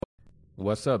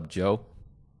What's up, Joe?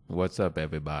 What's up,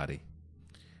 everybody?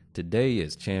 Today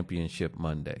is Championship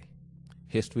Monday.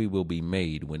 History will be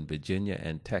made when Virginia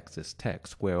and Texas Tech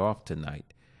square off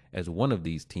tonight, as one of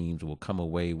these teams will come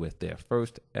away with their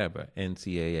first ever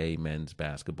NCAA men's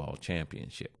basketball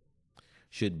championship.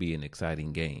 Should be an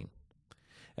exciting game.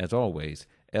 As always,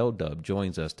 L Dub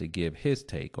joins us to give his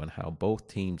take on how both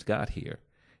teams got here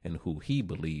and who he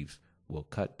believes will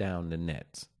cut down the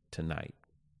nets tonight.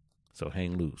 So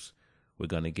hang loose. We're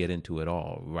going to get into it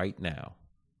all right now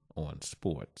on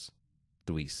Sports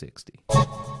 360.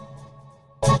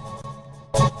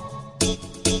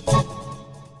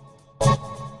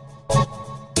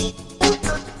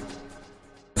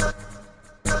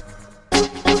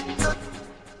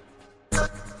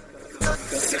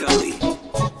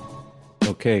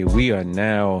 Okay, we are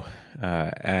now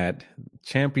at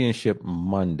Championship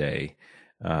Monday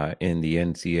in the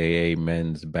NCAA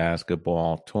men's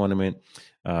basketball tournament.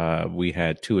 We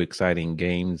had two exciting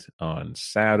games on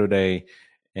Saturday,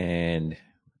 and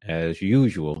as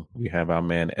usual, we have our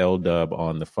man L Dub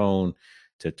on the phone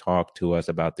to talk to us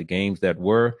about the games that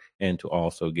were and to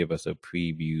also give us a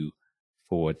preview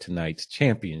for tonight's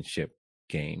championship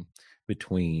game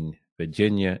between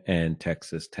Virginia and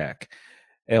Texas Tech.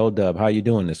 L Dub, how you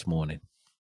doing this morning?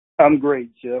 I'm great,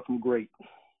 Jeff. I'm great.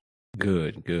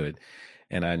 Good, good.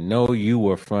 And I know you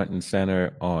were front and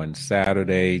center on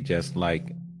Saturday, just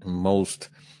like most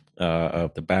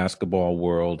of the basketball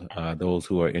world, those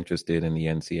who are interested in the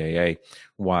NCAA,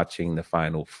 watching the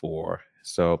Final Four.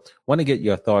 So want to get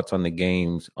your thoughts on the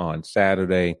games on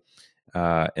Saturday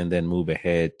and then move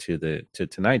ahead to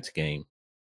tonight's game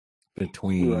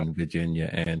between Virginia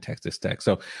and Texas Tech.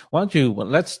 So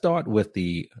let's start with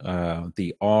the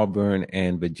Auburn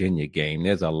and Virginia game.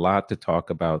 There's a lot to talk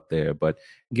about there, but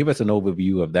give us an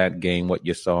overview of that game, what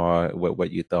you saw,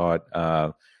 what you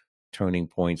thought turning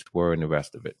points were, and the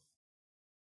rest of it.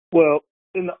 Well,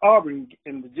 in the Auburn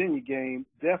and Virginia game,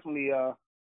 definitely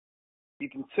you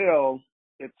can tell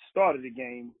at the start of the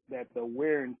game that the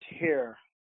wear and tear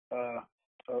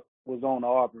was on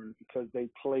Auburn because they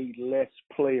played less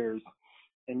players.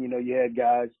 And, you had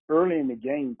guys early in the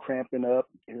game cramping up.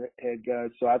 Had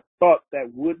guys, so I thought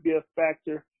that would be a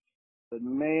factor. But,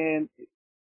 man,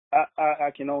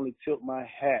 I can only tilt my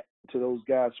hat to those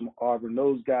guys from Auburn.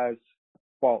 Those guys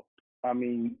fought. I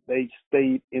mean, they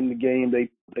stayed in the game.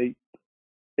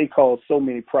 They caused so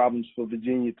many problems for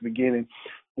Virginia at the beginning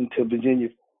until Virginia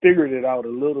figured it out a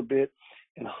little bit.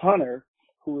 And Hunter,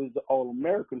 who is the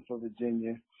All-American for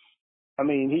Virginia, I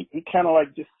mean, he kind of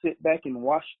like just sit back and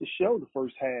watch the show the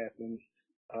first half. And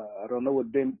I don't know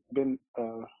what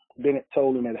Bennett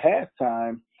told him at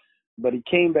halftime, but he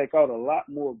came back out a lot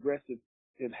more aggressive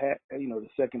the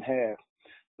second half.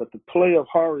 But the play of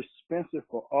Horace Spencer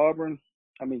for Auburn,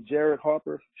 Jared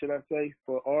Harper, should I say,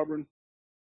 for Auburn,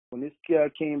 when this guy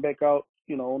came back out,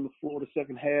 on the floor the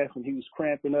second half and he was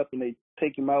cramping up and they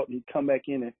take him out and he'd come back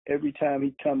in, and every time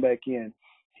he'd come back in,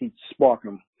 he'd spark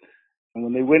him. And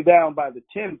when they went down by the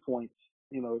 10 points,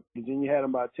 Virginia had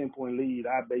them by a 10-point lead,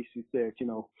 I basically said,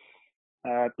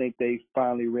 I think they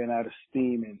finally ran out of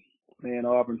steam, and, man,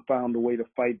 Auburn found a way to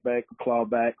fight back, claw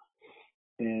back,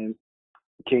 and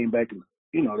came back and,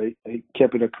 they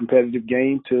kept it a competitive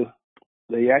game till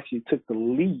they actually took the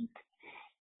lead.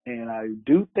 And I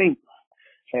do think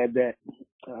had that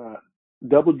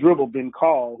double dribble been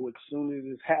called, as soon as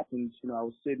it happens, I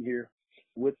was sitting here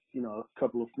with, a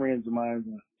couple of friends of mine,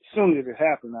 and as soon as it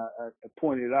happened, I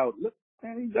pointed out, look,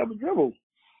 man, he double dribbled,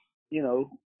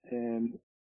 and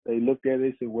they looked at it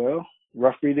and said, well,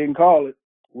 referee didn't call it,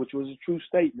 which was a true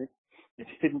statement. It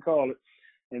didn't call it.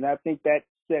 And I think that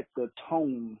set the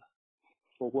tone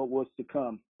for what was to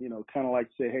come, kind of like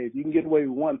say, hey, if you can get away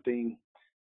with one thing,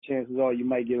 chances are you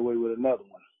might get away with another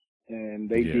one. And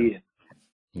they did.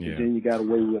 Yeah. Virginia got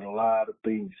away with a lot of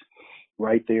things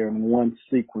right there in one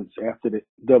sequence. After the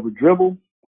double dribble,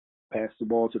 passed the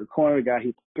ball to the corner, the guy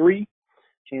hit the three,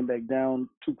 came back down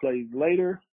 2 plays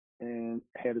later, and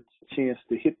had a chance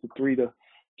to hit the three to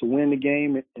win the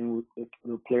game, and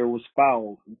the player was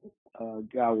fouled.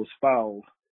 Guy was fouled.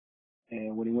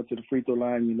 And when he went to the free throw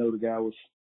line, the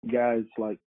guy's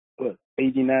like,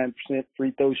 89%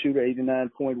 free throw shooter,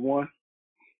 89.1.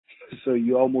 So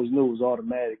you almost knew it was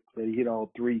automatic that he hit all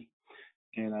three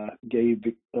and gave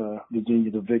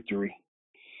Virginia the victory.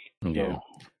 Yeah.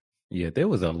 Yeah, there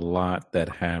was a lot that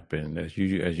happened, as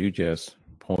you just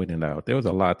pointed out. There was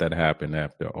a lot that happened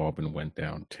after Auburn went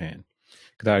down 10.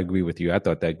 Because I agree with you. I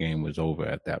thought that game was over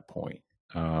at that point.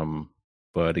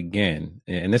 But again,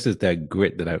 and this is that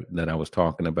grit that I was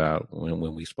talking about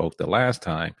when we spoke the last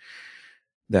time,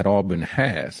 that Auburn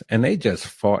has, and they just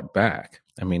fought back.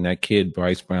 I mean, that kid,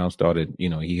 Bryce Brown, started,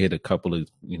 he hit a couple of,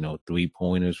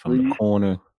 3-pointers from the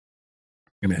corner.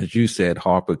 And as you said,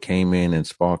 Harper came in and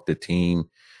sparked the team.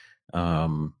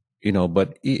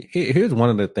 But here's one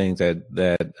of the things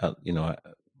that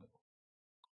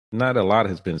not a lot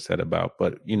has been said about,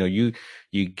 but, you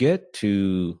get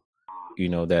to,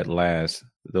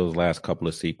 those last couple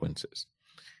of sequences.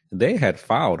 They had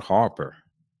fouled Harper.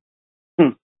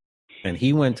 And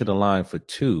he went to the line for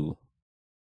 2.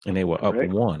 And they were up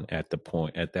 1 at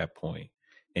that point.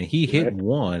 And he hit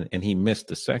 1 and he missed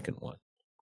the second one.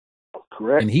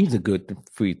 Correct. And he's a good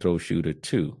free throw shooter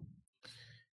too.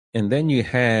 And then you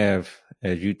have,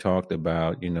 as you talked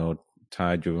about,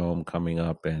 Ty Jerome coming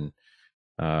up and,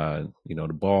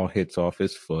 the ball hits off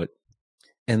his foot.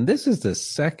 And this is the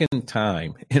second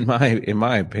time, in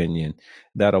my opinion,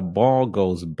 that a ball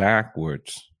goes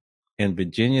backwards and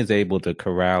Virginia's able to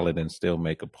corral it and still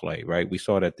make a play, right? We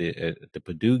saw that at the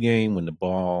Purdue game when the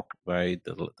ball, right,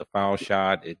 the foul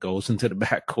shot, it goes into the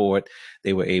backcourt.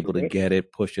 They were able to get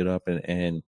it, push it up,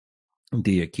 and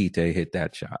Diakite hit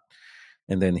that shot.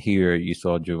 And then here you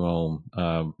saw Jerome,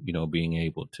 being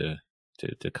able to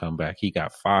come back. He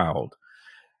got fouled.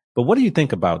 But what do you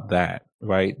think about that,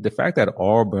 right? The fact that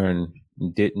Auburn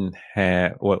didn't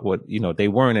have they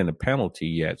weren't in a penalty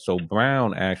yet. So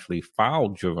Brown actually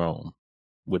fouled Jerome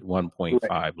with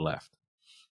 1.5 left,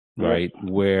 right?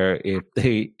 Where if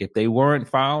they weren't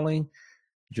fouling,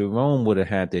 Jerome would have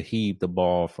had to heave the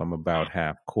ball from about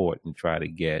half court and try to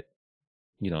get,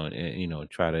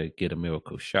 try to get a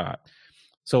miracle shot.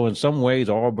 So in some ways,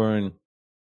 Auburn,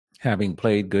 having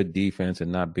played good defense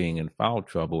and not being in foul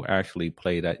trouble, actually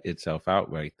played itself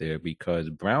out right there because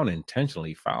Brown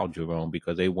intentionally fouled Jerome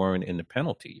because they weren't in the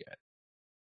penalty yet.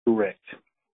 Correct.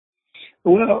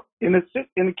 Well, in a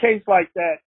case like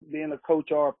that, being a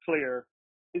coach or a player,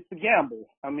 it's a gamble.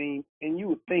 I mean, and you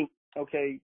would think,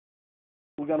 okay,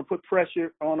 we're going to put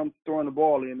pressure on them throwing the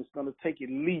ball in. It's going to take at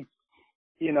least,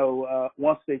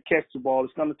 once they catch the ball,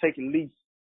 it's going to take at least,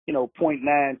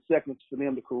 0.9 seconds for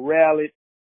them to corral it,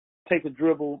 take a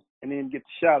dribble, and then get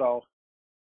the shot off.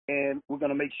 And we're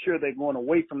going to make sure they're going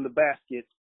away from the basket,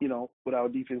 with our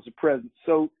defensive presence.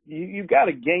 So you got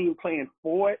a game plan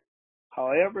for it.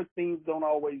 However, things don't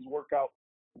always work out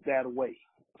that way.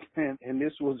 And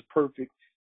this was a perfect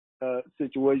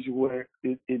situation where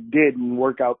it didn't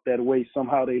work out that way.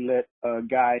 Somehow they let a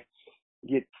guy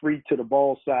get free to the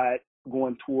ball side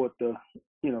going toward the,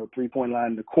 3-point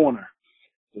line in the corner.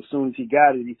 As soon as he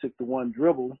got it, he took the one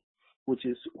dribble, which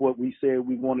is what we said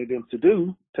we wanted him to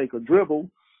do, take a dribble,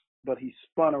 but he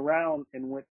spun around and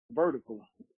went vertical.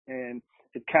 And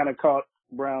it kind of caught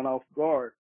Brown off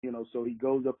guard, so he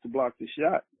goes up to block the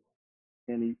shot,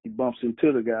 and he bumps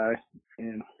into the guy.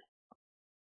 And,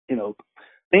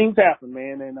 things happen,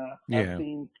 man. And I've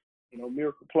seen,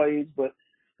 miracle plays, but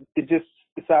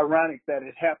it's ironic that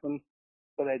it happened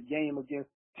for that game against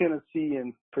Tennessee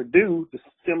and Purdue the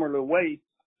similar way.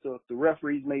 So if the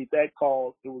referees made that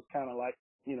call, it was kind of like,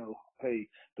 hey,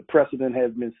 the precedent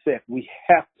has been set. We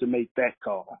have to make that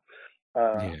call.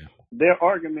 Their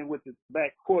argument with the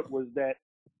back court was that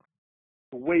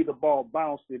the way the ball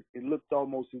bounced, it looked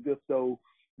almost as if though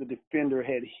the defender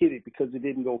had hit it because it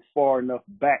didn't go far enough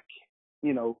back,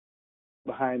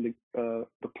 behind the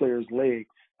player's leg,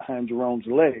 behind Jerome's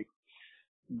leg.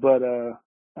 But,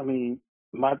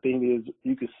 my thing is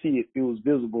you could see it. It was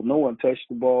visible. No one touched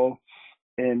the ball.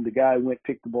 And the guy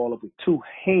picked the ball up with 2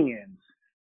 hands,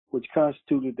 which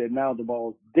constituted that now the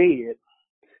ball's dead,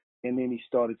 and then he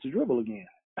started to dribble again.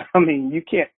 I mean, you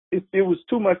can't – it was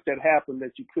too much that happened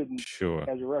that you couldn't – Sure.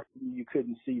 As a referee, you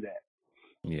couldn't see that.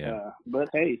 Yeah. But,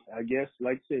 hey, I guess,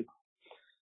 like I said,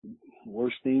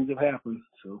 worse things have happened.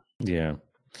 So yeah.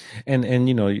 And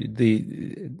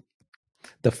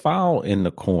the foul in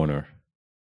the corner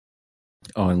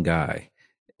on Guy,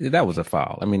 that was a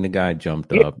foul. I mean, the guy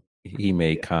jumped up. He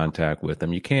made contact with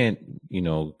him. You can't,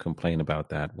 complain about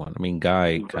that one. I mean,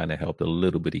 Guy kind of helped a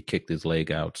little bit. He kicked his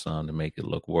leg out some to make it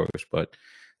look worse, but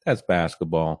that's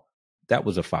basketball. That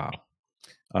was a foul.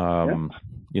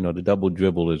 The double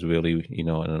dribble is really, an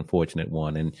unfortunate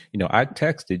one. And, I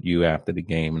texted you after the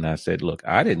game and I said, look,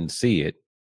 I didn't see it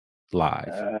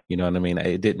live. You know what I mean?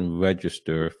 It didn't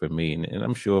register for me. And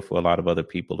I'm sure for a lot of other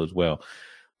people as well.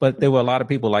 But there were a lot of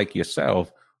people like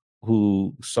yourself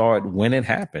who saw it when it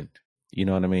happened. You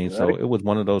know what I mean? Right. So it was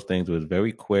one of those things. It was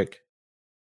very quick.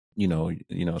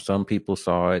 Some people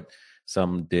saw it,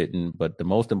 some didn't. But the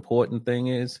most important thing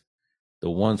is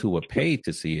the ones who were paid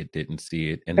to see it didn't see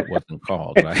it, and it wasn't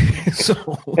called, right? So,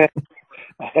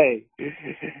 hey,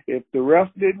 if the ref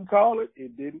didn't call it,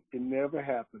 it never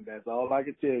happened. That's all I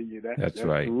can tell you. That's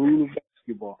right. The rule of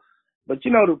basketball. But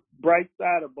you know, the bright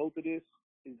side of both of this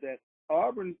is that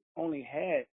Auburn only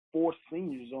had 4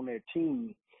 seniors on their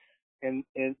team, and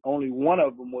only one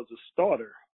of them was a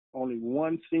starter. Only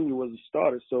one senior was a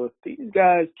starter. So if these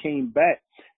guys came back,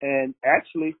 and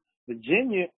actually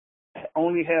Virginia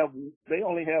only have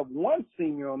one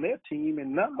senior on their team,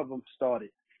 and none of them started.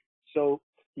 So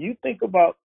you think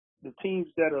about the teams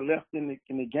that are left in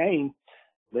the game,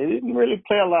 they didn't really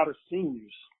play a lot of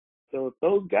seniors. So if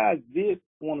those guys did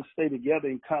want to stay together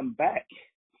and come back,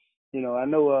 you know, I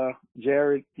know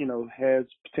Jared, you know, has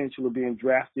potential of being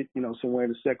drafted, you know, somewhere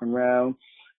in the second round,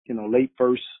 you know, late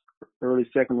first, early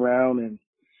second round, and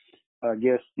I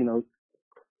guess, you know,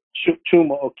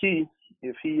 Chuma Oki,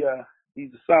 if he's a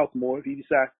sophomore, if he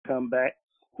decides to come back,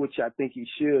 which I think he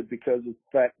should because of the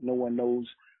fact no one knows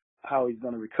how he's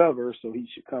going to recover, so he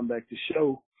should come back to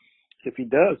show. If he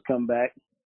does come back,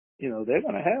 you know, they're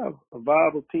going to have a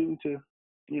viable team to,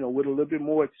 you know, with a little bit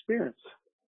more experience.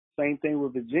 Same thing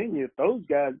with Virginia. If those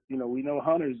guys, you know, we know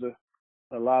Hunter's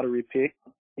a lottery pick,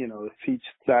 you know, if he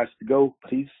decides to go,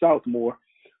 but he's a sophomore.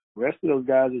 The rest of those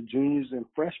guys are juniors and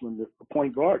freshmen. The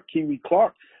point guard, Kiwi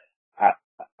Clark,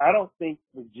 I don't think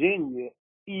Virginia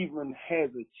even has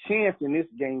a chance in this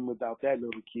game without that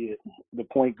little kid, the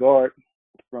point guard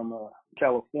from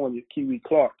California, Kiwi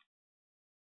Clark.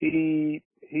 He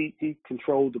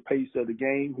controlled the pace of the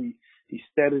game. He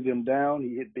steadied them down.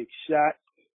 He hit big shots,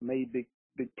 made big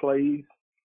plays.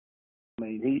 I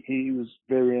mean, he was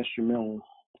very instrumental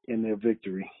in their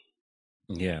victory.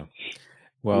 Yeah.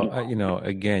 Well, you know,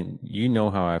 again, you know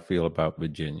how I feel about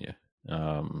Virginia.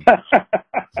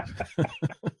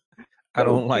 I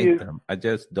don't like them. I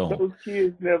just don't. Those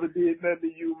kids never did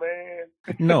nothing to you,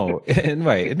 man. No, and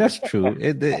right, and that's true.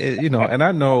 You know, and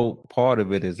I know part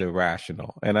of it is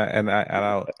irrational, and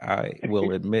I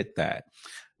will admit that.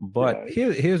 But Right.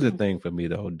 here's the thing for me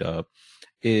though, Dub,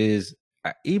 is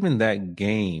even that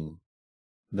game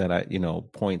that you know,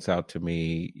 points out to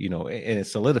me, you know, and it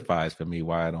solidifies for me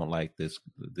why I don't like this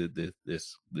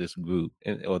group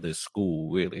or this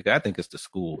school. Really, I think it's the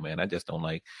school, man. I just don't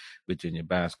like Virginia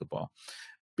basketball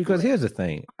because here's the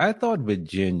thing: I thought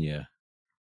Virginia,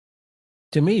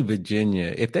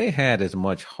 if they had as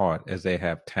much heart as they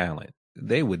have talent,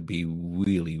 they would be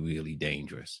really, really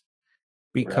dangerous.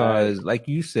 Because, Right. like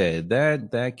you said,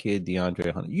 that kid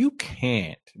DeAndre Hunter, you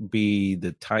can't be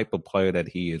the type of player that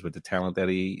he is with the talent that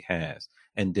he has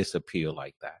and disappear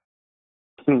like that.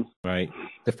 Right?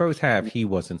 The first half he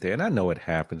wasn't there, and I know it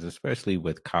happens, especially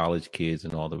with college kids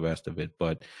and all the rest of it.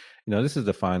 But you know, this is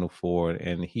the Final Four,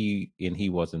 and he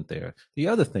wasn't there. The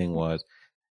other thing was,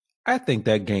 I think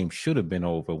that game should have been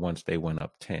over once they went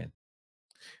up 10.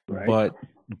 Right.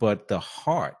 But the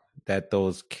heart that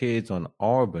those kids on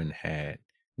Auburn had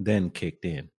then kicked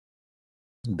in.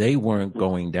 They weren't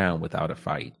going down without a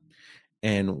fight.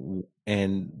 And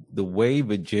the way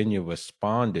Virginia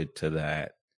responded to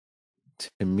that,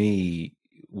 to me,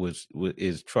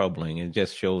 is troubling. It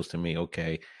just shows to me,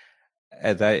 okay,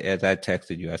 as I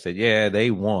texted you, I said, yeah,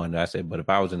 they won. I said, but if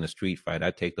I was in a street fight,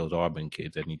 I'd take those Auburn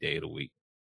kids any day of the week.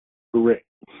 Correct.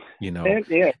 You know. And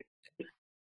yeah.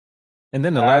 And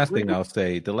then the last thing I'll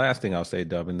say,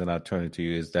 Dub, and then I'll turn it to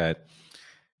you, is that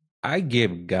I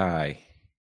give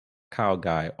Kyle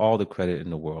Guy, all the credit in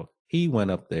the world. He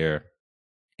went up there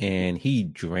and he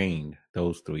drained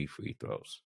those 3 free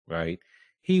throws, right?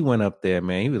 He went up there,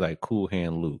 man. He was like Cool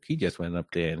Hand Luke. He just went up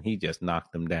there and he just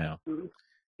knocked them down.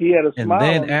 He had a smile. And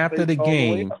then on his after face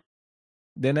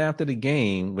the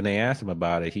game, when they asked him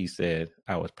about it, he said,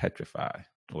 I was petrified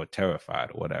or terrified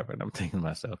or whatever. And I'm thinking to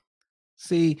myself,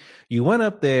 see, you went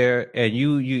up there and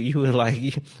you were like,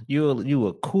 you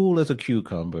were cool as a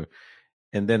cucumber.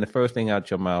 And then the first thing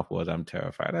out your mouth was, I'm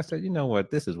terrified. I said, you know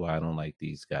what? This is why I don't like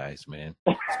these guys, man.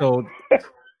 So,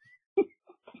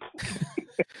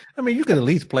 I mean, you could at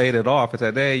least played it off and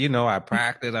said, hey, you know, I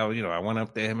practiced. I went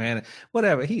up there, man.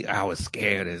 Whatever. I was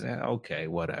scared as, okay,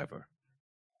 whatever.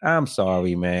 I'm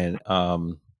sorry, man.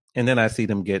 And then I see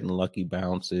them getting lucky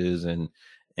bounces and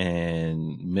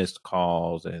missed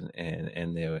calls and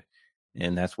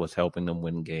that's what's helping them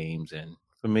win games. And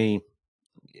for me,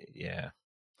 yeah.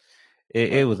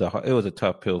 It was a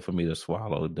tough pill for me to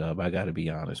swallow, Dub. I got to be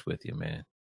honest with you, man.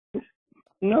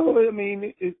 No, I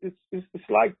mean it's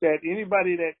like that.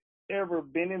 Anybody that ever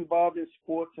been involved in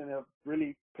sports and have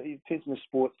really paid attention to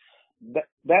sports,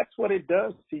 that's what it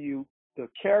does to you. The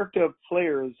character of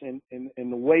players and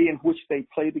the way in which they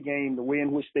play the game, the way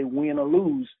in which they win or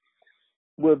lose,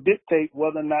 will dictate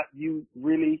whether or not you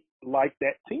really like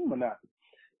that team or not.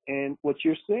 And what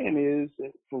you're saying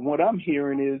is, from what I'm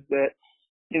hearing, is that,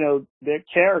 you know, their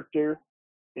character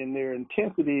and their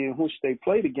intensity in which they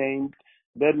play the game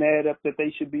doesn't add up that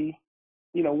they should be,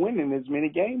 winning as many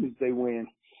games as they win.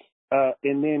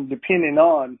 And then depending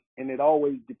on, and it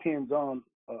always depends on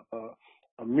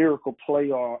a miracle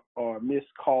play or a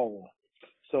missed call.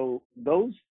 So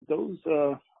those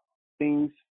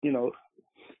things,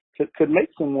 could make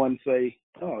someone say,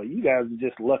 "Oh, you guys are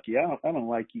just lucky. I don't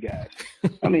like you guys."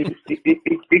 I mean,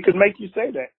 it could make you say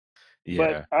that. Yeah.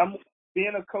 But I'm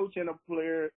being a coach and a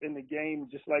player in the game,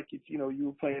 just like if you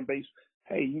were playing baseball.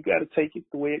 Hey, you got to take it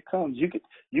the way it comes.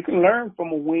 You can learn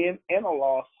from a win and a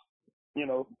loss,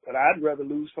 but I'd rather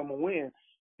lose from a win,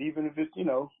 even if it's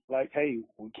like, hey,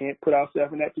 we can't put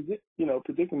ourselves in that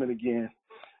predicament again.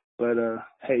 But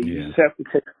hey, you just have to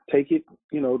take it,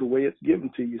 the way it's given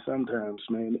to you sometimes,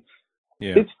 man.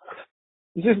 Yeah. It's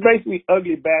just basically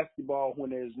ugly basketball when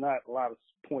there's not a lot of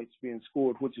points being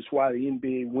scored, which is why the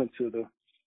NBA went to the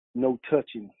no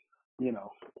touching. You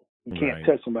can't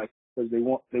touch somebody because they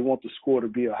want the score to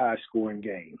be a high scoring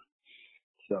game.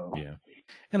 So yeah,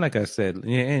 and like I said,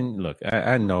 and look,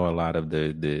 I know a lot of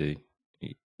the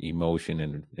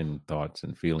emotion and thoughts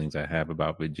and feelings I have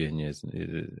about Virginia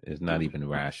is not even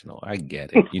rational. I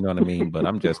get it, you know what I mean? But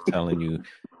I'm just telling you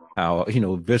how,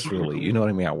 viscerally, you know what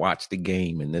I mean? I watched the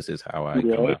game and this is how I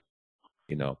come out,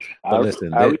 But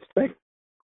listen, I respect.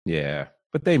 Yeah,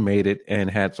 but they made it, and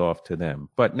hats off to them.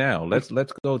 But now let's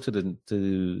go to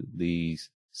the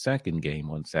second game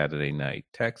on Saturday night,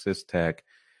 Texas Tech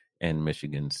and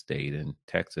Michigan State, and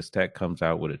Texas Tech comes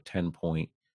out with a 10-point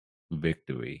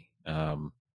victory.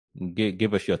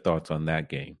 Give us your thoughts on that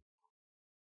game.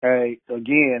 Hey,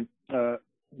 again,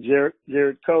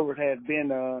 Jared Covert had been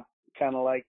kind of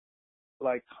like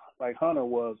Hunter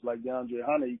was, like DeAndre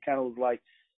Hunter. He kind of was like,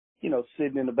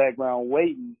 sitting in the background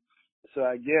waiting. So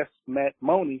I guess Matt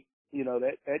Money,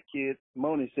 that kid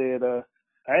Money said,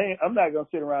 I'm not gonna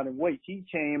sit around and wait. He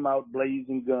came out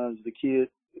blazing guns. The kid,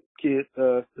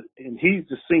 and he's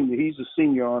the senior. He's a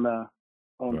senior on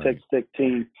Right. Texas Tech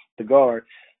team, the guard.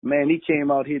 Man, he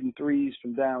came out hitting threes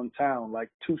from downtown, like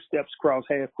 2 steps across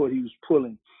half court. He was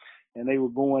pulling, and they were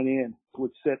going in,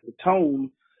 which set the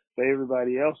tone for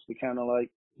everybody else to kind of like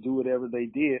do whatever they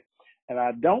did. And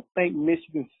I don't think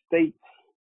Michigan State,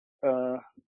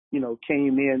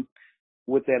 came in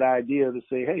with that idea to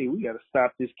say, hey, we got to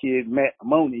stop this kid, Matt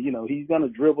Money. He's going to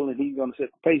dribble and he's going to set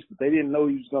the pace, but they didn't know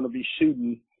he was going to be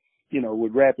shooting,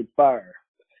 with rapid fire.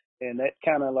 And that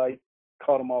kind of like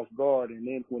caught him off guard. And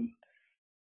then when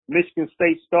Michigan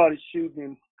State started shooting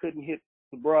and couldn't hit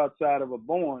the broadside of a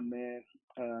Bourne, man,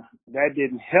 that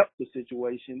didn't help the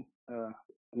situation.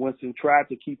 Winston tried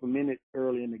to keep him in it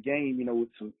early in the game, with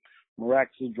some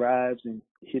miraculous drives and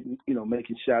hitting,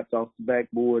 making shots off the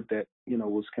backboard that,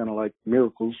 was kind of like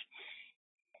miracles.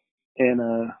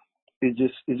 And it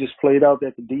just played out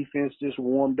that the defense just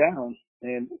warmed down.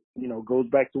 And, goes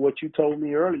back to what you told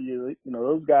me earlier.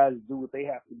 Those guys do what they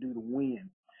have to do to win.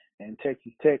 And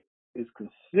Texas Tech is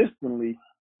consistently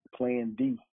playing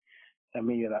D. I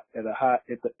mean, at the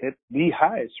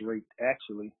highest rate,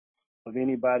 actually, of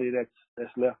anybody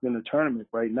that's left in the tournament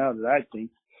right now that I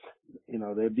think.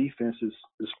 Their defense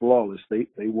is flawless.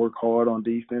 They work hard on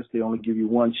defense. They only give you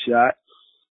one shot.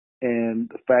 And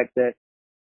the fact that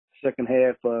second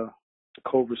half,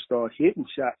 Culver started hitting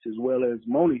shots as well as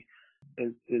Money,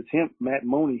 as Matt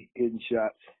Money hitting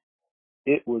shots.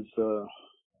 It was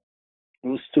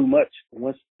too much.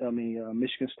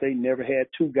 Michigan State never had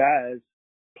 2 guys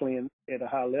playing at a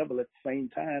high level at the same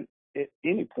time at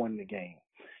any point in the game.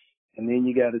 And then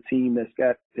you got a team that's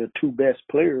got their 2 best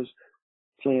players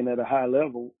playing at a high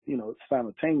level,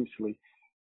 simultaneously.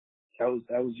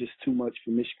 That was just too much for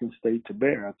Michigan State to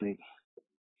bear, I think.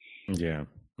 Yeah.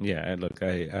 Look,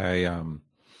 I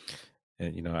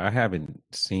haven't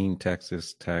seen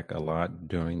Texas Tech a lot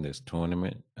during this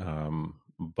tournament,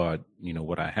 but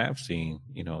what I have seen,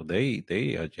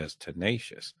 they are just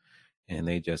tenacious, and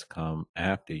they just come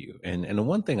after you. And the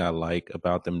one thing I like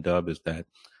about them, Dub, is that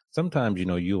sometimes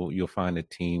you'll find a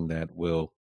team that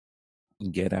will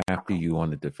get after you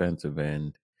on the defensive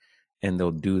end, and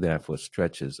they'll do that for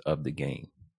stretches of the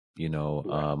game.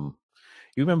 Right.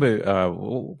 You remember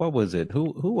what was it?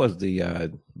 Who was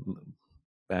the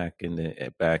back in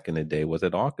the day? Was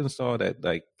it Arkansas that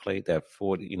like played that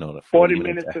 40? The 40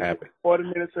 minutes of havoc. 40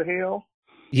 minutes of hell.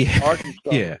 Yeah,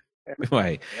 Arkansas. yeah,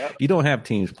 right. Yep. You don't have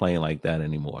teams playing like that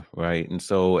anymore, right? And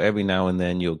so every now and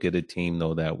then you'll get a team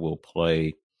though that will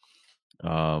play,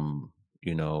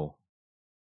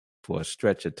 for a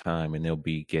stretch of time, and they'll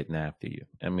be getting after you.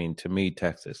 I mean, to me,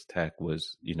 Texas Tech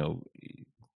was,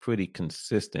 pretty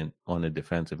consistent on the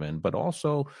defensive end, but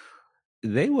also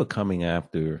they were coming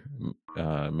after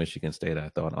Michigan State, I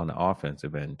thought, on the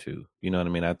offensive end too. You know what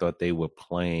I mean? I thought they were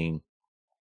playing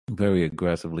very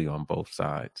aggressively on both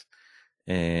sides.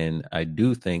 And I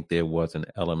do think there was an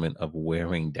element of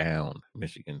wearing down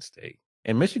Michigan State.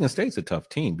 And Michigan State's a tough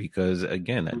team because,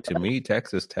 again, to me,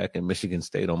 Texas Tech and Michigan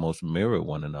State almost mirror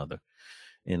one another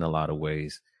in a lot of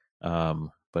ways.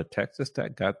 But Texas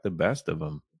Tech got the best of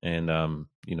them. And,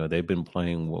 they've been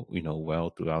playing,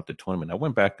 well throughout the tournament. I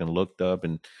went back and looked up,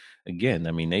 and again,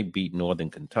 I mean, they beat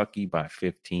Northern Kentucky by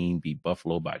 15, beat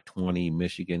Buffalo by 20,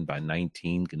 Michigan by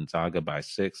 19, Gonzaga by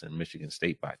 6, and Michigan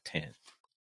State by 10.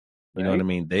 You know what I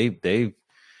mean? They've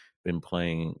been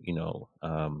playing,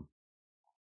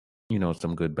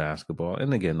 some good basketball.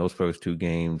 And again, those first two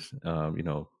games,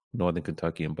 Northern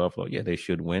Kentucky and Buffalo, yeah, they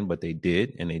should win, but they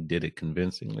did, and they did it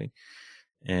convincingly.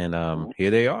 And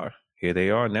here they are. Here they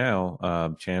are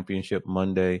now, championship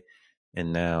Monday,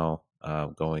 and now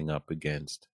going up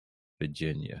against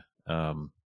Virginia.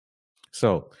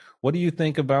 So what do you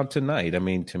think about tonight? I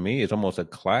mean, to me, it's almost a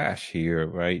clash here,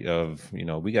 right?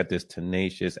 We got this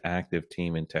tenacious, active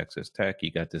team in Texas Tech.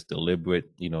 You got this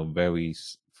deliberate, very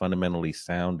fundamentally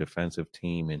sound defensive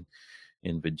team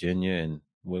in Virginia. And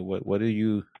what do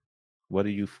you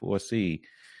foresee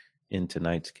in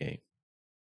tonight's game?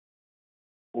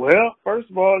 Well, first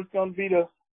of all, it's going to be the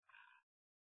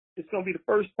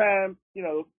first time,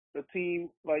 a team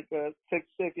like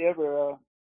Texas Tech ever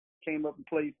came up and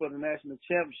played for the national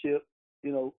championship.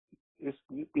 This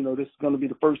is going to be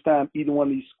the first time either one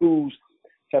of these schools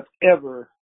have ever,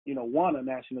 won a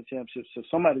national championship. So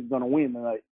somebody's going to win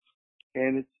tonight,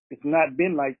 and it's not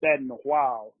been like that in a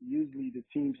while. Usually the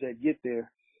teams that get there,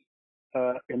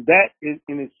 and that is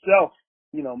in itself,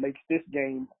 makes this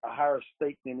game a higher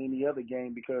stake than any other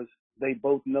game because they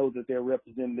both know that they're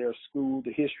representing their school,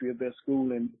 the history of their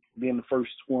school, and being the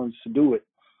first ones to do it.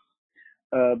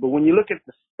 But when you look at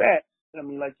the stats, I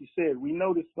mean, like you said, we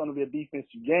know this is going to be a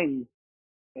defensive game.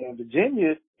 And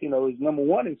Virginia, is number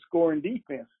one in scoring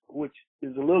defense, which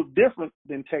is a little different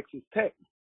than Texas Tech.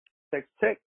 Texas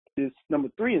Tech is number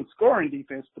 3 in scoring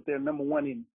defense, but they're number 1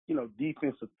 in,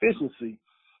 defense efficiency.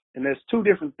 And there's two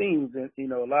different things that,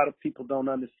 a lot of people don't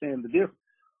understand the difference.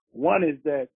 One is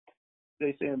that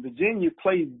they say in Virginia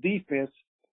plays defense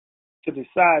to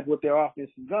decide what their offense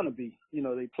is going to be.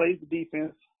 They play the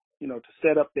defense, to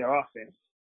set up their offense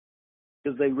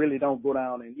because they really don't go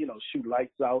down and, shoot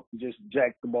lights out and just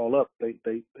jack the ball up. They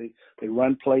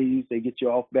run plays, they get you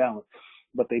off balance.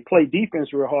 But they play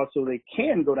defense real hard so they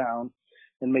can go down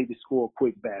and maybe score a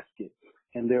quick basket.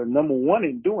 And they're number 1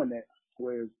 in doing that,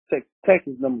 whereas Texas Tech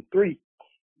is number 3.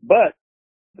 But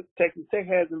Texas Tech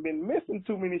hasn't been missing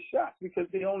too many shots because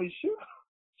they only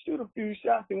shoot a few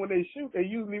shots, and when they shoot, they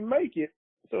usually make it.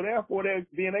 So therefore, they're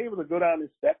being able to go down and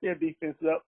step their defense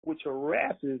up, which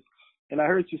harasses. And I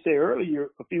heard you say earlier,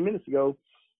 a few minutes ago,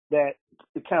 that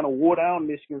it kind of wore down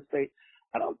Michigan State.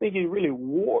 I don't think it really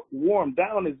wore them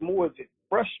down as more as it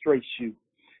frustrates you.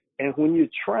 And when you're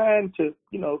trying to,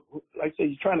 like I say,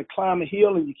 you're trying to climb a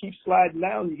hill and you keep sliding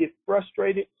down, you get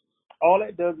frustrated. All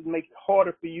that does is make it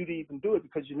harder for you to even do it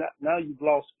because now you've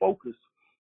lost focus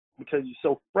because you're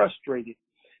so frustrated.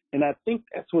 And I think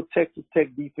that's what Texas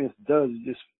Tech defense does. It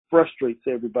just frustrates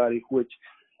everybody, which,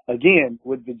 again,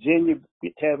 with Virginia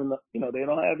having, they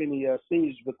don't have any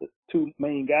seniors, but the two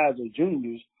main guys are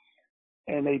juniors.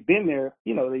 And they've been there,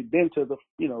 they've been to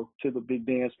the big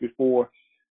dance before.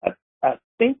 I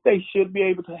think they should be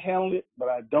able to handle it, but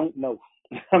I don't know.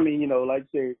 I mean, like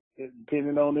I said,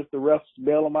 depending on if the refs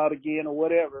bail them out again or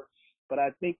whatever, but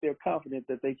I think they're confident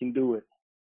that they can do it.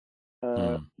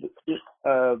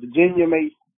 Virginia may,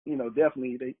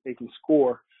 definitely they can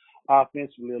score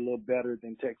offensively a little better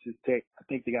than Texas Tech. I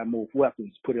think they got more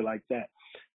weapons, put it like that.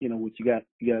 What you got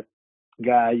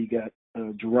Guy, you got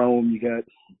Jerome, you got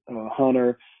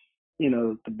Hunter,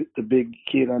 the big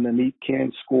kid underneath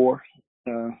can score.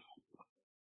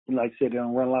 Like I said, they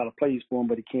don't run a lot of plays for him,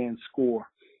 but he can score.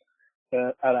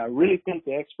 And I really think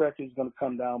the X factor is going to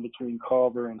come down between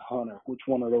Carver and Hunter. Which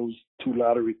one of those two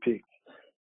lottery picks,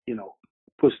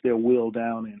 puts their will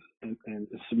down and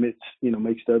submits,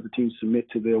 makes the other team submit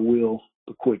to their will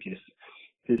the quickest.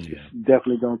 It's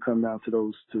definitely going to come down to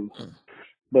those two.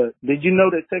 But did you know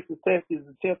that Texas Tech is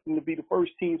attempting to be the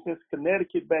first team since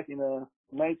Connecticut back in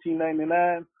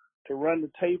 1999 to run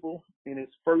the table in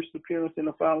its first appearance in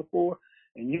the Final Four?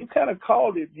 And you kind of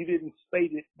called it. You didn't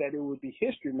state it that it would be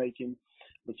history making,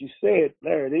 but you said,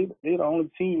 Larry, they're the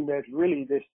only team that's really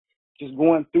just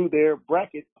going through their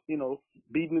bracket,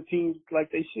 beating the teams like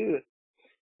they should.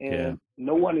 And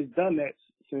no one has done that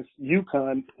since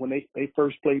UConn when they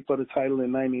first played for the title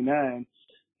in '99,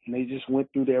 and they just went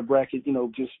through their bracket,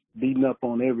 just beating up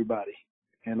on everybody.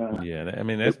 And I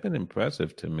mean, that's been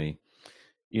impressive to me.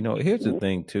 Here's the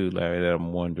thing too, Larry, that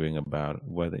I'm wondering about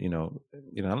whether,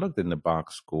 I looked in the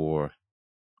box score,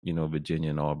 Virginia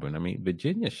and Auburn. I mean,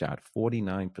 Virginia shot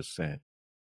 49%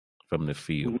 from the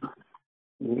field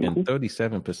and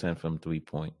 37% from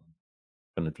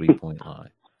the 3-point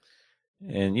line.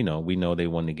 And, we know they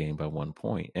won the game by 1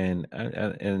 point. And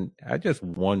I just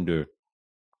wonder,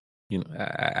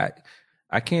 I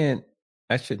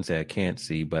shouldn't say I can't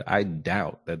see, but I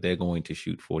doubt that they're going to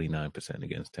shoot 49%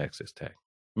 against Texas Tech.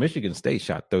 Michigan State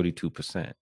shot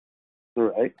 32%.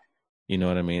 Right. You know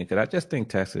what I mean? Because I just think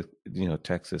Texas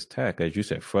Tech, as you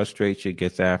said, frustrates you,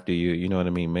 gets after you. You know what I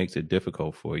mean? Makes it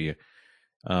difficult for you.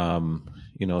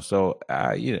 So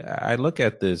I look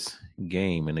at this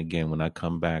game, and again, when I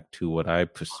come back to what I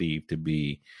perceive to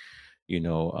be,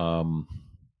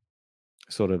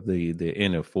 sort of the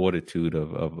inner fortitude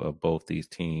of both these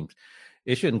teams,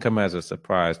 it shouldn't come as a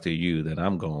surprise to you that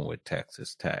I'm going with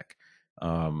Texas Tech.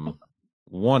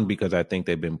 One, because I think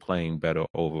they've been playing better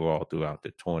overall throughout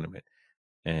the tournament.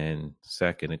 And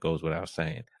second, it goes without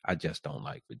saying, I just don't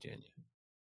like Virginia.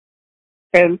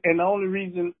 And the only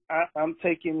reason I'm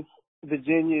taking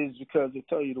Virginia is because I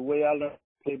tell you, the way I learned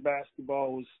to play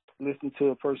basketball was listen to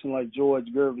a person like George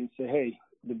Gervin say, hey,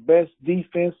 the best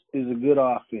defense is a good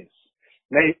offense.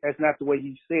 Now, that's not the way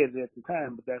he said it at the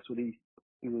time, but that's what he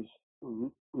was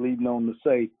leading on to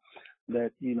say,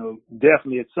 that,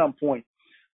 definitely at some point,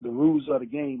 the rules of the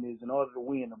game is in order to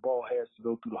win, the ball has to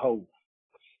go through the hole.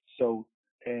 So,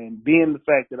 and being the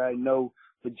fact that I know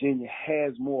Virginia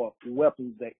has more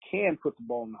weapons that can put the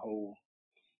ball in the hole,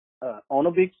 on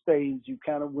a big stage, you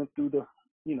kind of went through the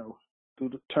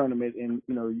tournament, and,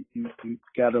 you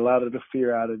got a lot of the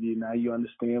fear out of you. Now you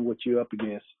understand what you're up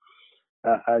against.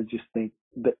 I just think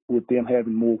that with them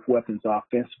having more weapons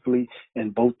offensively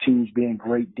and both teams being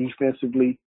great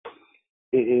defensively,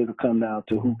 it'll come down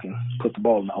to who can put the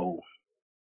ball in the hole.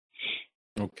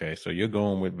 Okay, so you're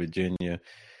going with Virginia,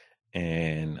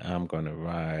 and I'm going to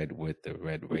ride with the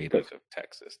Red Raiders of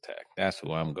Texas Tech. That's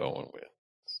who I'm going with.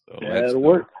 So that'll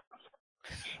work.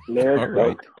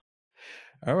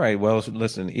 All right. Well,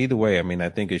 listen, either way, I mean, I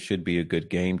think it should be a good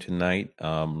game tonight.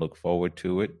 Look forward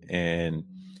to it, and,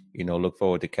 look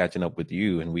forward to catching up with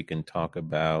you, and we can talk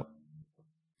about,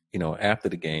 after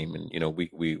the game, and,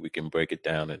 we can break it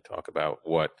down and talk about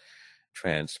what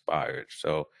transpired.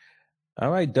 So, all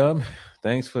right, Dub,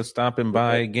 thanks for stopping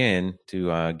by again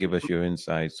to give us your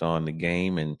insights on the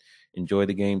game, and enjoy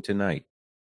the game tonight.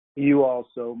 You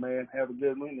also, man. Have a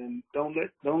good one, and don't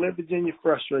let Virginia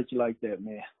frustrate you like that,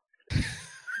 man.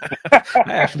 I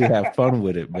actually have fun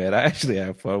with it, man.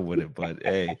 But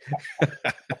hey.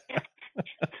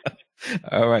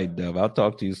 All right, Dub. I'll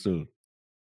talk to you soon.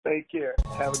 Take care.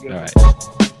 Have a good one. All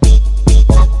right.